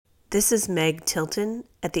This is Meg Tilton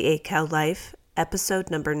at the A-Cow Life, episode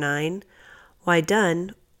number 9, Why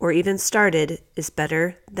Done, or Even Started, is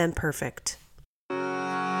Better Than Perfect.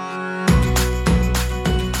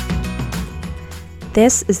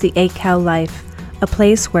 This is the A-Cow Life, a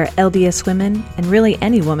place where LDS women, and really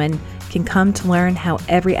any woman, can come to learn how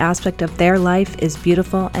every aspect of their life is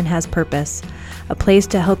beautiful and has purpose. A place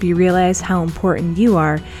to help you realize how important you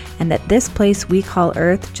are, and that this place we call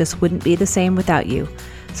Earth just wouldn't be the same without you.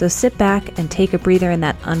 So sit back and take a breather in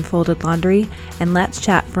that unfolded laundry, and let's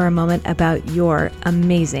chat for a moment about your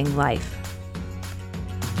amazing life.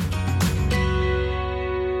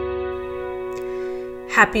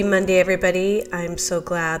 Happy Monday, everybody. I'm so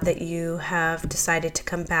glad that you have decided to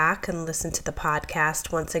come back and listen to the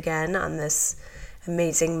podcast once again on this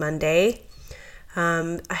amazing Monday.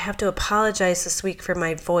 I have to apologize this week for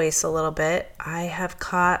my voice a little bit. I have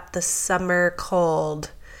caught the summer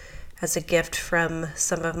cold as a gift from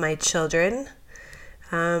some of my children.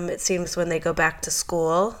 It seems when they go back to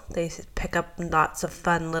school, they pick up lots of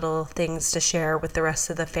fun little things to share with the rest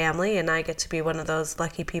of the family, and I get to be one of those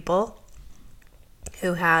lucky people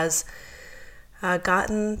who has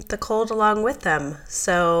gotten the cold along with them.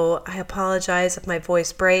 So I apologize if my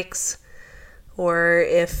voice breaks or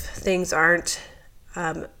if things aren't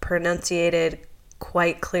pronunciated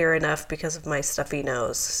quite clear enough because of my stuffy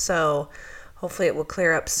nose. So hopefully it will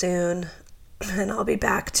clear up soon and I'll be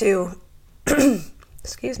back to,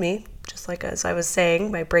 excuse me, just like as I was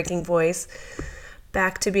saying, my breaking voice,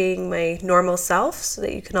 back to being my normal self so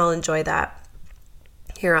that you can all enjoy that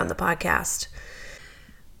here on the podcast.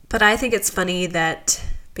 But I think it's funny that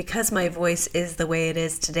because my voice is the way it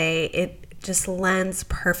is today, it just lends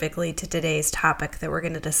perfectly to today's topic that we're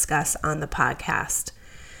going to discuss on the podcast.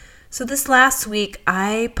 So this last week,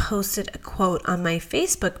 I posted a quote on my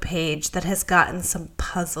Facebook page that has gotten some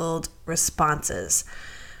puzzled responses.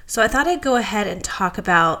 So I thought I'd go ahead and talk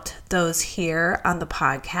about those here on the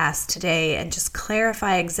podcast today and just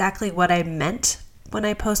clarify exactly what I meant when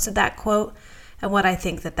I posted that quote and what I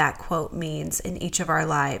think that quote means in each of our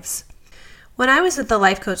lives. When I was at the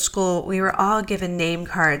life coach school, we were all given name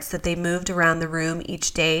cards that they moved around the room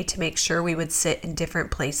each day to make sure we would sit in different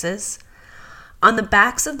places. On the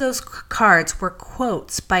backs of those cards were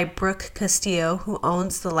quotes by Brooke Castillo, who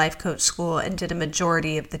owns the Life Coach School and did a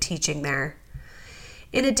majority of the teaching there.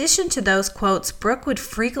 In addition to those quotes, Brooke would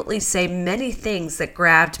frequently say many things that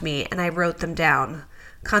grabbed me, and I wrote them down.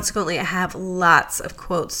 Consequently, I have lots of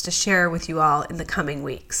quotes to share with you all in the coming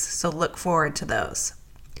weeks, so look forward to those.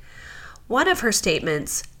 One of her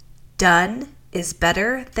statements, "Done is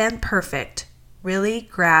better than perfect," really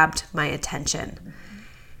grabbed my attention.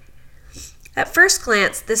 At first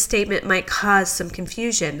glance, this statement might cause some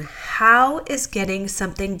confusion. How is getting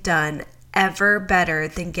something done ever better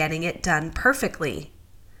than getting it done perfectly?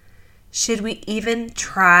 Should we even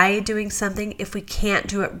try doing something if we can't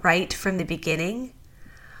do it right from the beginning?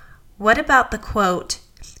 What about the quote,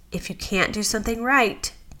 "If you can't do something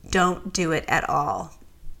right, don't do it at all"?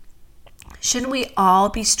 Shouldn't we all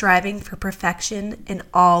be striving for perfection in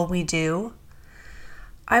all we do?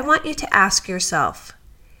 I want you to ask yourself,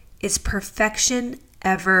 is perfection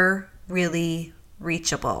ever really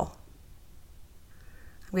reachable?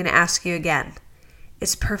 I'm going to ask you again.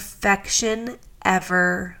 Is perfection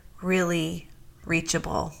ever really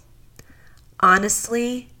reachable?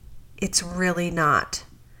 Honestly, it's really not.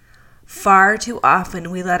 Far too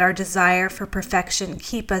often we let our desire for perfection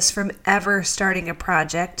keep us from ever starting a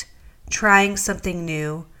project, trying something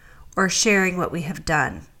new, or sharing what we have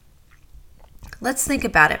done. Let's think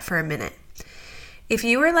about it for a minute. If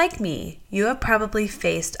you are like me, you have probably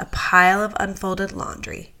faced a pile of unfolded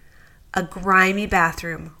laundry, a grimy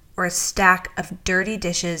bathroom, or a stack of dirty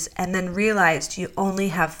dishes, and then realized you only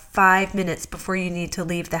have 5 minutes before you need to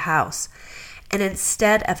leave the house. And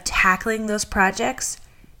instead of tackling those projects,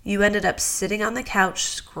 you ended up sitting on the couch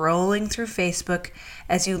scrolling through Facebook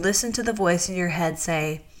as you listen to the voice in your head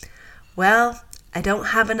say, "Well, I don't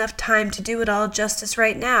have enough time to do it all justice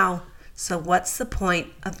right now, so what's the point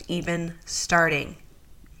of even starting?"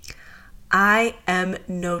 I am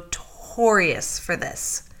notorious for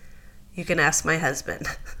this. You can ask my husband.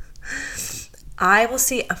 I will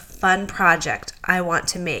see a fun project I want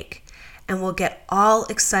to make and will get all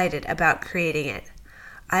excited about creating it.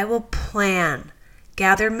 I will plan,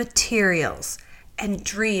 gather materials, and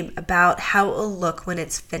dream about how it will look when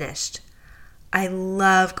it's finished. I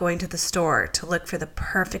love going to the store to look for the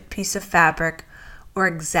perfect piece of fabric or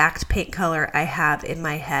exact paint color I have in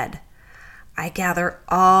my head. I gather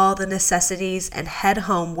all the necessities and head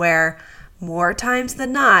home where, more times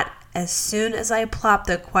than not, as soon as I plop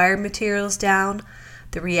the acquired materials down,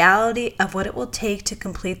 the reality of what it will take to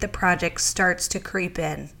complete the project starts to creep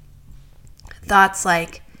in. Thoughts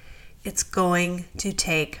like, it's going to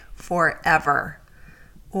take forever,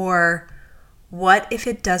 or what if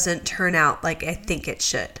it doesn't turn out like I think it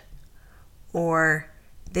should, or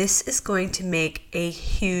this is going to make a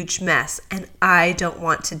huge mess and I don't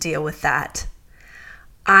want to deal with that.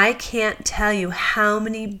 I can't tell you how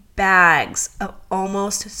many bags of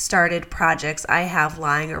almost started projects I have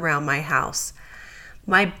lying around my house.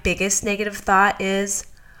 My biggest negative thought is,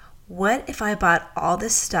 what if I bought all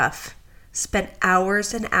this stuff, spent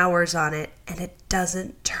hours and hours on it, and it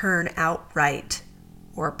doesn't turn out right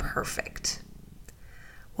or perfect?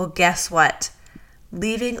 Well, guess what?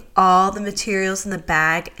 Leaving all the materials in the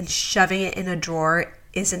bag and shoving it in a drawer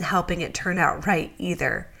isn't helping it turn out right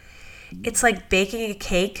either. It's like baking a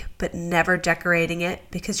cake but never decorating it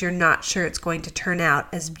because you're not sure it's going to turn out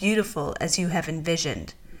as beautiful as you have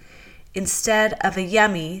envisioned. Instead of a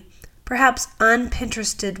yummy, perhaps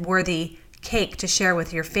un-Pinterested-worthy cake to share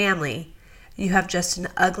with your family, you have just an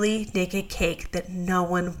ugly, naked cake that no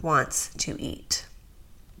one wants to eat.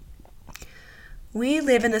 We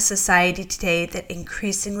live in a society today that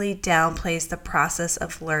increasingly downplays the process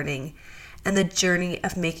of learning and the journey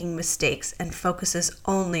of making mistakes and focuses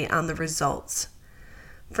only on the results.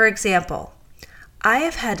 For example, I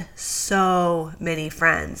have had so many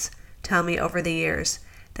friends tell me over the years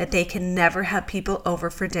that they can never have people over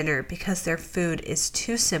for dinner because their food is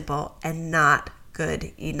too simple and not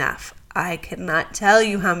good enough. I cannot tell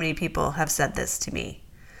you how many people have said this to me.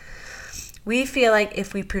 We feel like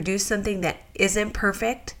if we produce something that isn't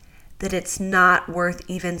perfect, that it's not worth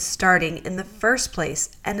even starting in the first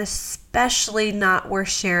place, and especially not worth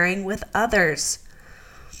sharing with others.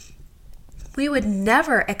 We would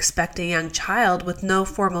never expect a young child with no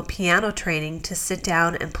formal piano training to sit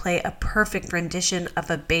down and play a perfect rendition of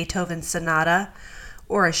a Beethoven sonata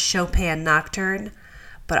or a Chopin nocturne,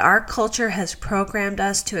 but our culture has programmed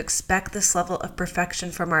us to expect this level of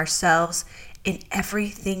perfection from ourselves in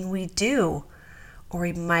everything we do, or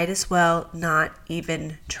we might as well not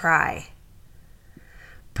even try.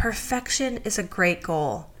 Perfection is a great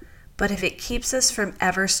goal, but if it keeps us from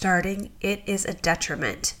ever starting, it is a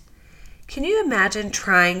detriment. Can you imagine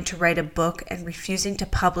trying to write a book and refusing to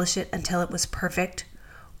publish it until it was perfect?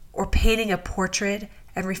 Or painting a portrait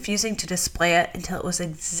and refusing to display it until it was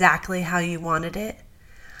exactly how you wanted it?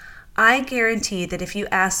 I guarantee that if you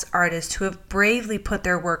asked artists who have bravely put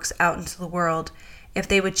their works out into the world if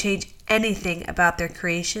they would change anything about their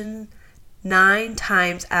creation, 9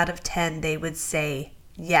 times out of 10 they would say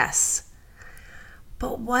yes.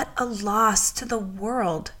 But what a loss to the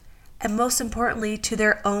world, and most importantly to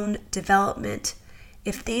their own development,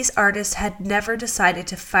 if these artists had never decided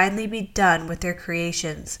to finally be done with their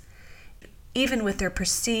creations, even with their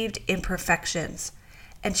perceived imperfections,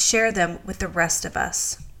 and share them with the rest of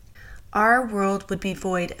us. Our world would be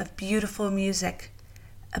void of beautiful music,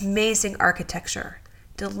 amazing architecture,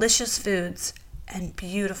 delicious foods, and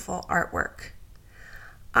beautiful artwork.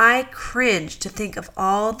 I cringe to think of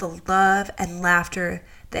all the love and laughter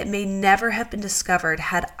that may never have been discovered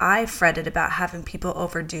had I fretted about having people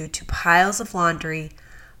over due to piles of laundry,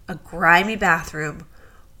 a grimy bathroom,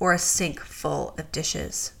 or a sink full of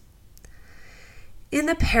dishes. In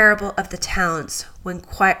the parable of the talents, when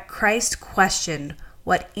Christ questioned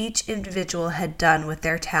what each individual had done with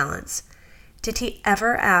their talents, did he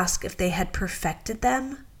ever ask if they had perfected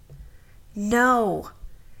them? No.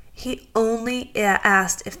 He only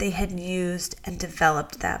asked if they had used and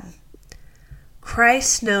developed them.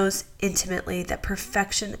 Christ knows intimately that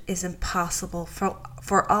perfection is impossible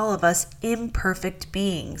for all of us imperfect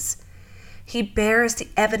beings. He bears the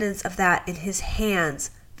evidence of that in his hands,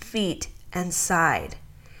 feet, and side.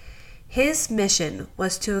 His mission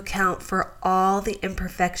was to account for all the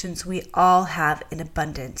imperfections we all have in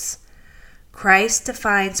abundance. Christ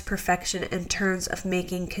defines perfection in terms of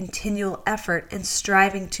making continual effort and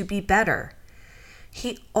striving to be better.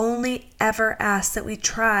 He only ever asks that we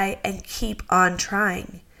try and keep on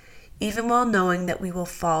trying, even while knowing that we will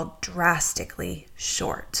fall drastically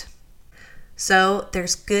short. So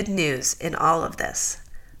there's good news in all of this.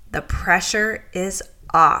 The pressure is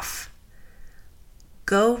off.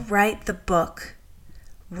 Go write the book,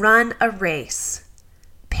 run a race,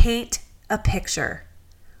 paint a picture,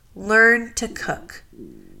 learn to cook,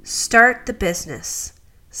 start the business,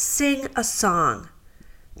 sing a song,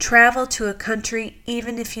 travel to a country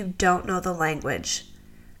even if you don't know the language,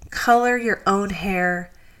 color your own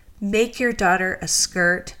hair, make your daughter a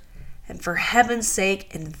skirt, and for heaven's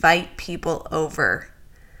sake, invite people over.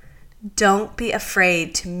 Don't be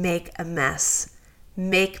afraid to make a mess,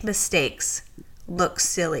 make mistakes, look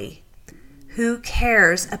silly. Who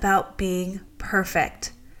cares about being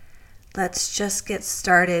perfect? Let's just get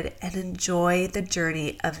started and enjoy the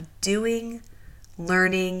journey of doing,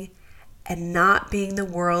 learning, and not being the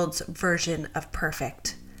world's version of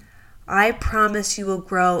perfect. I promise you will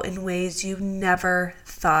grow in ways you never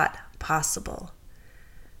thought possible.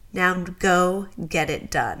 Now go get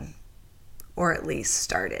it done, or at least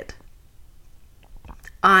started.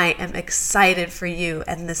 I am excited for you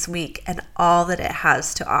and this week and all that it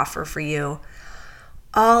has to offer for you.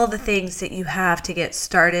 All the things that you have to get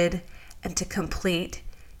started and to complete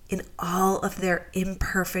in all of their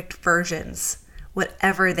imperfect versions,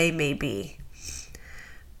 whatever they may be.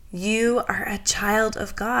 You are a child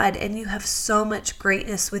of God and you have so much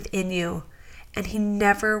greatness within you. And He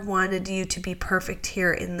never wanted you to be perfect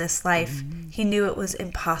here in this life. He knew it was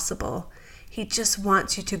impossible. He just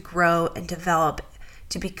wants you to grow and develop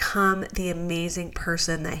to become the amazing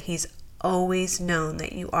person that He's always known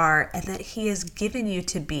that you are and that He has given you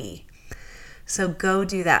to be. So go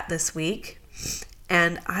do that this week.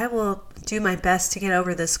 And I will do my best to get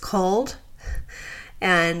over this cold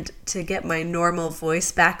and to get my normal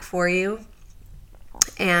voice back for you.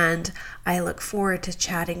 And I look forward to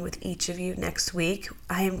chatting with each of you next week.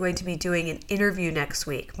 I am going to be doing an interview next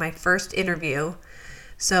week, my first interview.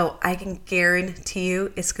 So I can guarantee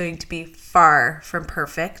you it's going to be far from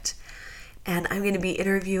perfect. And I'm going to be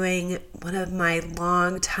interviewing one of my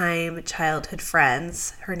longtime childhood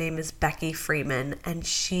friends. Her name is Becky Freeman, and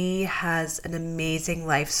she has an amazing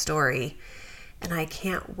life story. And I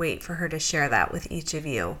can't wait for her to share that with each of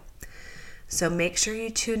you. So make sure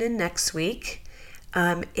you tune in next week.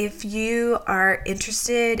 If you are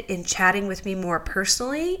interested in chatting with me more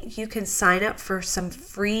personally, you can sign up for some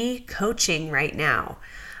free coaching right now.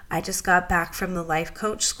 I just got back from the Life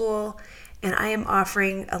Coach School, and I am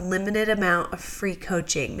offering a limited amount of free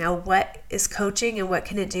coaching. Now, what is coaching and what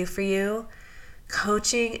can it do for you?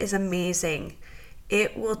 Coaching is amazing.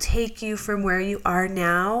 It will take you from where you are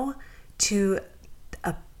now to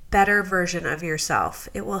a better version of yourself.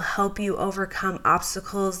 It will help you overcome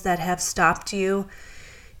obstacles that have stopped you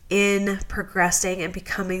in progressing and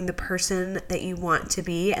becoming the person that you want to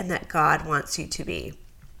be and that God wants you to be.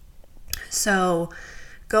 So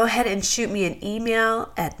go ahead and shoot me an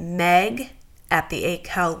email at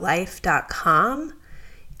meg@theacallife.com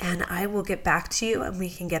and I will get back to you and we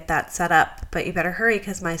can get that set up. But you better hurry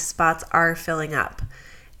because my spots are filling up.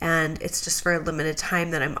 And it's just for a limited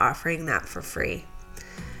time that I'm offering that for free.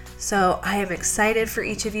 So I am excited for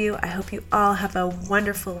each of you. I hope you all have a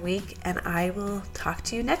wonderful week, and I will talk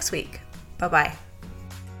to you next week. Bye-bye.